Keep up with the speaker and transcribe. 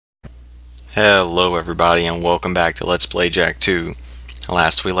Hello everybody and welcome back to Let's Play Jak 2.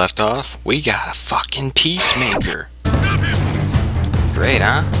 Last we left off, we got a fucking peacemaker. Great,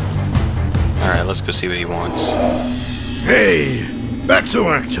 huh? Alright, let's go see what he wants. Hey, back to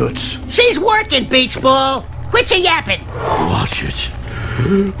work, Toots. She's working, Beach Ball. Quit your yapping. Watch it,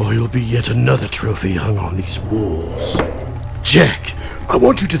 or you'll be yet another trophy hung on these walls. Jak, I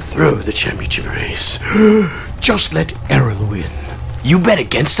want you to throw the championship race. Just let Errol win. You bet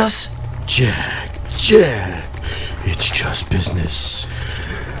against us? Jak, it's just business.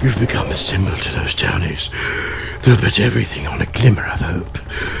 You've become a symbol to those townies. They'll bet everything on a glimmer of hope.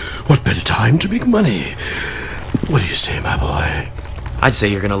 What better time to make money? What do you say, my boy? I'd say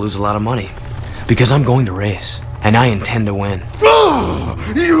you're gonna lose a lot of money. Because I'm going to race, and I intend to win. Oh,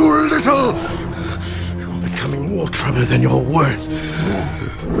 you little... You're becoming more trouble than you're worth.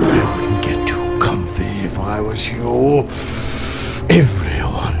 I wouldn't get too comfy if I was you.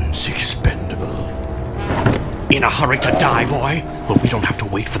 Everyone's expendable. In a hurry to die, boy? Well, we don't have to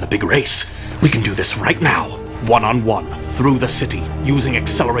wait for the big race. We can do this right now. One-on-one, through the city, using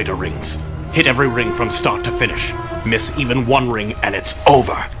accelerator rings. Hit every ring from start to finish. Miss even one ring and it's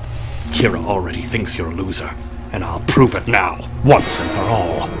over. Kira already thinks you're a loser, and I'll prove it now, once and for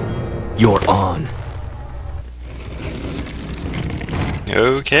all. You're on.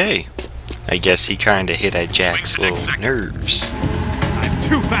 Okay. I guess he kinda hit at Jak's little nerves. I'm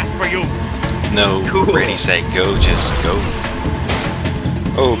too fast for you. No, Cool. ready, set, go, just go.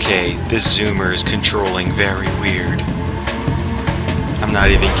 Okay, this zoomer is controlling very weird. I'm not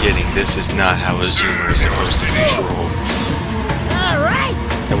even kidding, this is not how a zoomer is supposed to control. All right.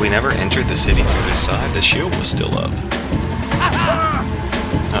 And we never entered the city through this side, the shield was still up.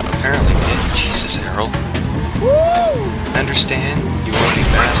 Apparently we didn't. Jesus, Errol. Woo! Understand, you want to be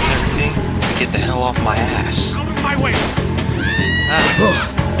fast and everything, but get the hell off my ass. Out of my way.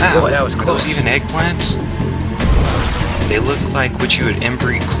 Ow. Boy, that was Are close. those even eggplants? They look like what you would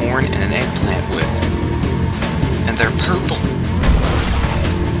inbreed corn and an eggplant with. And they're purple.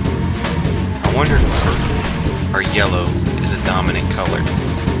 I wonder if purple or yellow is a dominant color.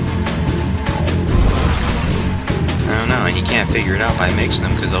 I don't know, he can't figure it out by mixing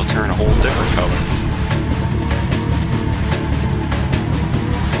them because they'll turn a whole different color.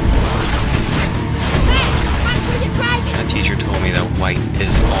 My teacher told me that white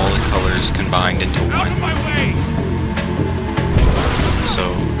is all the colors combined into Out one. of my way.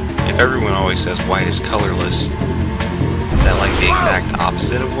 So, if everyone always says white is colorless, is that like the exact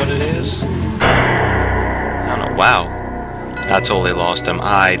opposite of what it is? I don't know. Wow. I totally lost him.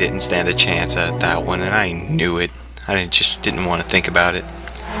 I didn't stand a chance at that one, and I knew it. I just didn't want to think about it.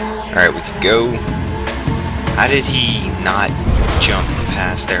 Alright, we could go. How did he not jump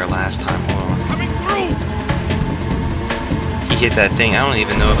past there last time? Hold on. Coming through. He hit that thing. I don't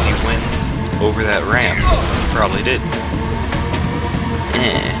even know if he went over that ramp. He probably didn't.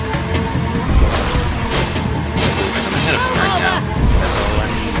 It's cool because I'm ahead of him right now. That's all I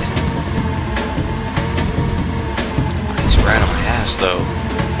need. He's right on my ass though.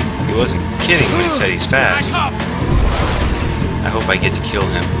 He wasn't kidding when he said he's fast. Back up. I hope I get to kill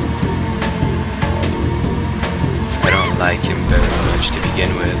him. I don't like him very much to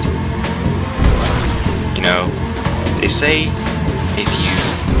begin with. You know, they say if you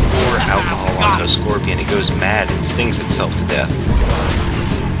pour alcohol onto a scorpion, it goes mad and stings itself to death.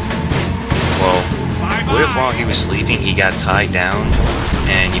 Well, what if while he was sleeping he got tied down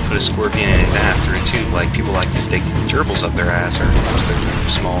and you put a scorpion in his ass through a tube like people like to stick gerbils up their ass or their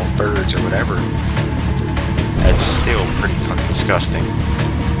small birds or whatever? That's still pretty fucking disgusting.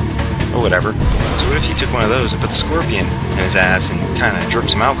 Or whatever. So what if you took one of those and put the scorpion in his ass and kind of dripped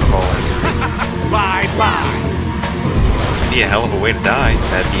some alcohol in through it? Bye-bye. That'd be a hell of a way to die.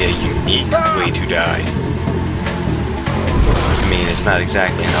 That'd be a unique way to die. I mean, it's not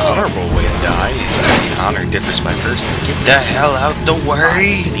exactly an honorable way to die. Honor differs by person. Get the hell out the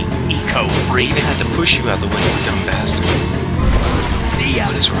way! Eco-free. I even had to push you out the way, you dumb bastard. See ya.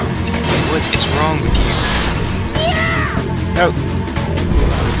 What is wrong with you? What is wrong with you? No.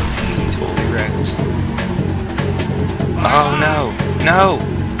 He totally wrecked. Oh no! No!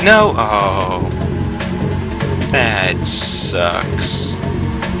 No! Oh. That sucks.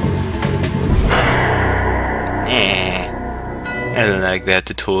 I don't like that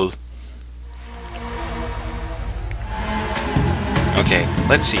at all. Okay,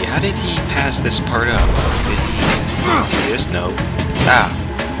 let's see. How did he pass this part up? Did he do this? No. Ah,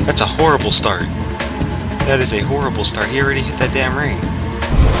 that's a horrible start. That is a horrible start. He already hit that damn ring.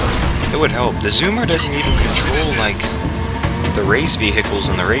 It would help. The zoomer doesn't even control, like, the race vehicles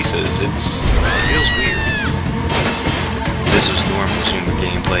in the races. It feels weird. this was normal Zoomer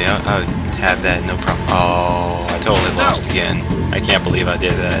gameplay, I would have that no problem. Oh, I totally lost again. I can't believe I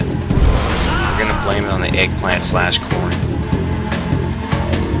did that. We're gonna blame it on the eggplant slash corn.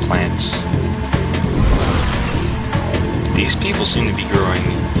 Plants. These people seem to be growing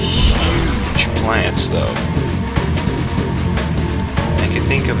huge plants, though. I could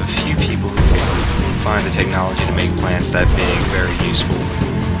think of a few people who could find the technology to make plants that big very useful.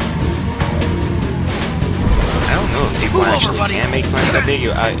 I don't know if people actually can make plants that big.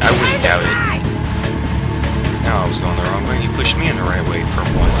 I wouldn't doubt it. No, I was going the wrong way. You pushed me in the right way for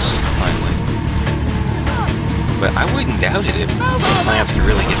once, finally. But I wouldn't doubt it if plants could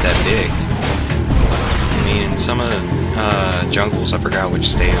really get that big. I mean, in some of the jungles, I forgot which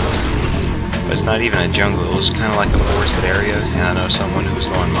state it was, but it's not even a jungle. It was kind of like a forested area, and I know someone who's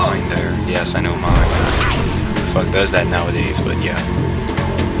going mine there. Yes, I know mine. Who the fuck does that nowadays? But yeah.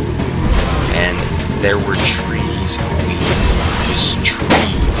 And there were trees of weed, just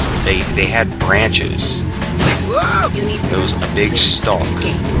trees. They had branches. It was a big stalk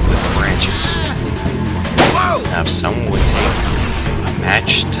with branches. Now, if someone would take a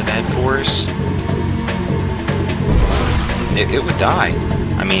match to that forest, it would die.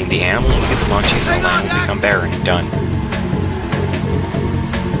 I mean, the animals would get the munchies and the land would become barren. Done.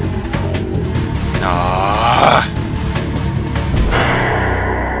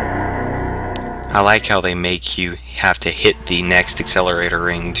 I like how they make you have to hit the next accelerator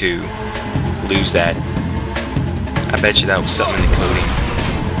ring to lose that. I bet you that was something in the coding.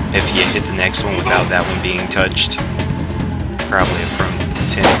 If you hit the next one without that one being touched, probably a from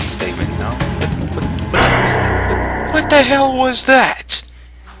 10 statement. No? What was that? What the hell was that?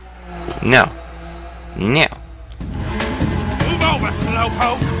 No. No. Move over,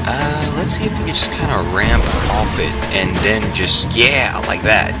 slowpoke. Let's see if we could just kind of ramp off it and then just, yeah, like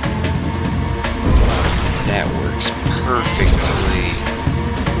that. That works perfectly.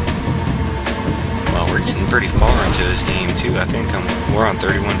 Well, we're getting pretty far into this game too. I think we're on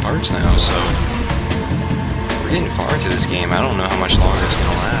 31 parts now, so we're getting far into this game. I don't know how much longer it's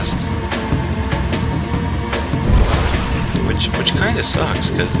gonna last. Which kind of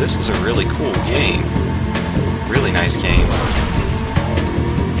sucks, because this is a really cool game. Really nice game.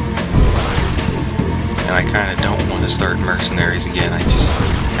 And I kind of don't want to start Mercenaries again. I just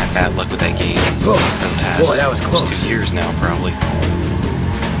had bad luck with that game for the past Boy, that was close. 2 years now, probably.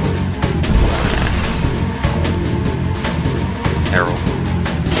 Errol,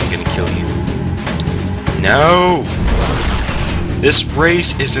 I'm gonna kill you. No! This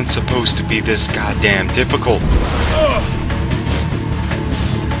race isn't supposed to be this goddamn difficult.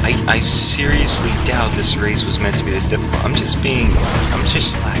 I seriously doubt this race was meant to be this difficult. I'm just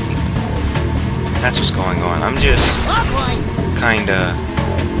lagging. That's what's going on. I'm just kinda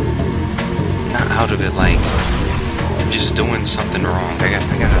not out of it, like I'm just doing something wrong. I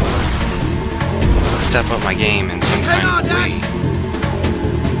gotta step up my game in some kind of way.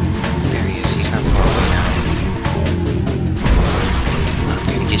 There he is. He's not far away now. I'm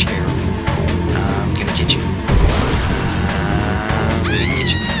gonna get you, Errol. I'm gonna get you. I'm gonna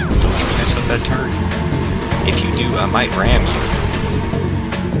get you. Don't you mess up that turn. If you do, I might ram you.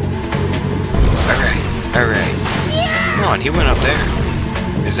 Alright. Come on, he went up there.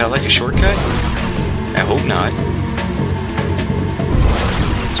 Is that like a shortcut? I hope not.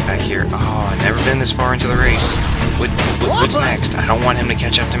 It's back here. Oh, I've never been this far into the race. What's next? I don't want him to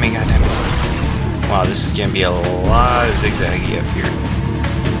catch up to me, goddammit. Wow, this is gonna be a lot of zigzaggy up here.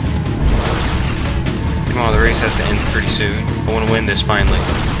 Come on, the race has to end pretty soon. I want to win this finally.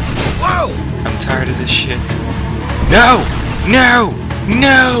 Whoa! I'm tired of this shit. No! No!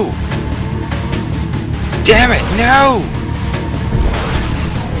 No! Damn it! No!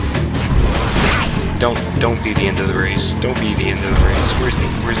 Don't be the end of the race. Don't be the end of the race. Where's the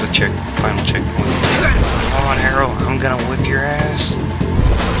final checkpoint? Come on, Errol. I'm gonna whip your ass.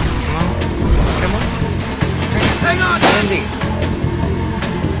 Come on. Come on. Hang on. Ending.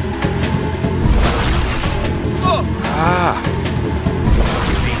 Ah.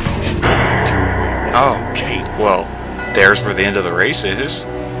 Oh. Well, there's where the end of the race is.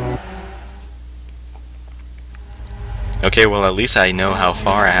 Okay, well, at least I know how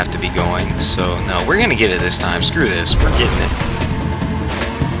far I have to be going, so no, we're gonna get it this time. Screw this, we're getting it.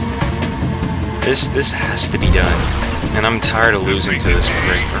 This has to be done, and I'm tired of losing to this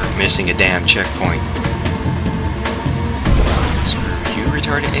break or missing a damn checkpoint. Screw you,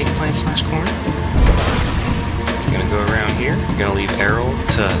 retarded eggplant slash corn. I'm gonna go around here. I'm gonna leave Errol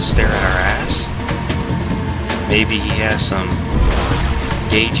to stare at our ass. Maybe he has some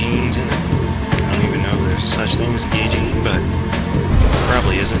gay genes in him. I don't even know if there's such thing as a gay gene, but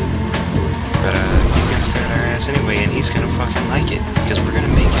probably isn't. But he's gonna start our ass anyway, and he's gonna fucking like it, because we're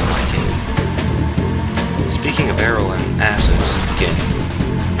gonna make him like it. Speaking of Errol and asses, again,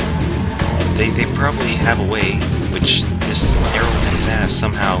 they probably have a way which this Errol and his ass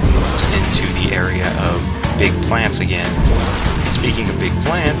somehow moves into the area of big plants again. Speaking of big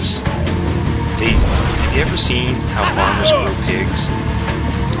plants, have you ever seen how farmers grow pigs?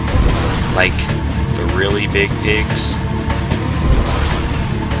 Like the really big pigs?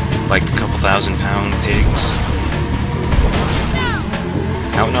 Like the couple thousand-pound pigs?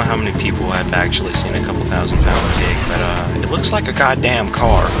 I don't know how many people have actually seen a couple thousand-pound pig, but it looks like a goddamn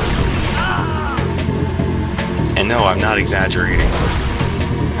car. And no, I'm not exaggerating.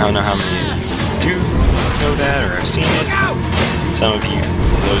 I don't know how many of you do know that or have seen it. Some of you,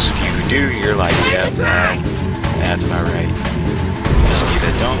 those of you who do, you're like, yeah, that's about right. Those of you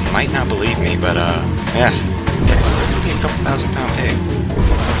that don't might not believe me, but yeah, there could be a couple thousand-pound pig.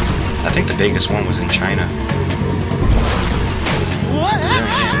 I think the biggest one was in China. What the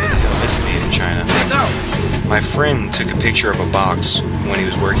hell is it made in China? My friend took a picture of a box when he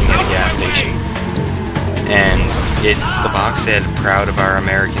was working at a gas station. And it's the box said, "Proud of our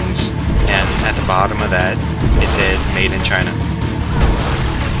Americans." And at the bottom of that, it said, "Made in China."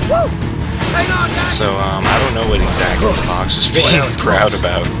 So, I don't know what exactly the box was being proud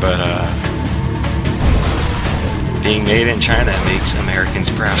about, but, being made in China makes Americans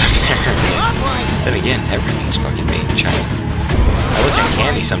proud, apparently. Then again, everything's fucking made in China. I look at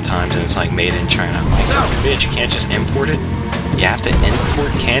candy sometimes and it's like made in China. I'm like, son of a bitch, you can't just import it? You have to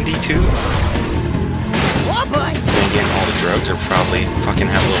import candy too? Then again, all the drugs are probably fucking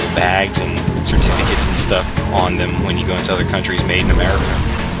have little bags and certificates and stuff on them when you go into other countries made in America.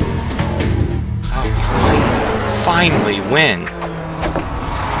 Oh, we finally win.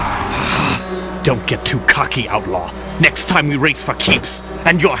 Don't get too cocky, outlaw. Next time we race for keeps,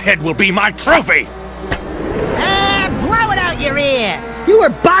 and your head will be my trophy! Blow it out your ear! You were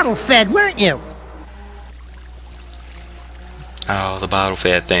bottle-fed, weren't you? Oh, the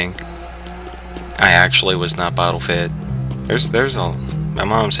bottle-fed thing. I actually was not bottle-fed. My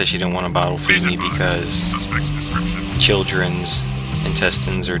mom said she didn't want to bottle-feed me because children's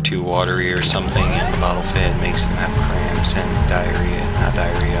intestines are too watery or something, and the bottle-fed makes them have cramps and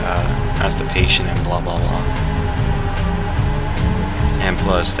constipation and blah blah blah. And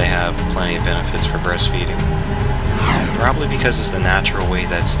plus, they have plenty of benefits for breastfeeding. Probably because it's the natural way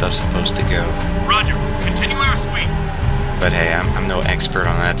that stuff's supposed to go. Roger, continue our sweep. But hey, I'm no expert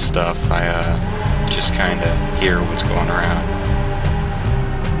on that stuff. I just kind of hear what's going around.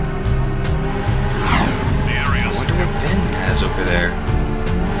 I wonder what Ben has over there.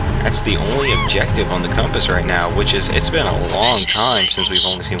 That's the only objective on the compass right now, which is, it's been a long time since we've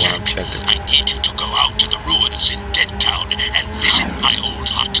only seen one objective. I need you to go out to the ruins in Dead Town and visit my old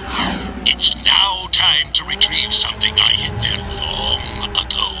hut. It's now time to retrieve something I hid there long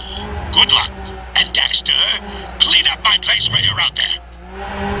ago. Good luck, and Daxter, clean up my place when you're out there.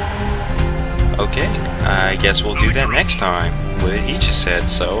 Okay, I guess we'll do that next time, what he just said,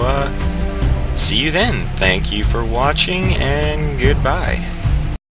 so see you then. Thank you for watching, and goodbye.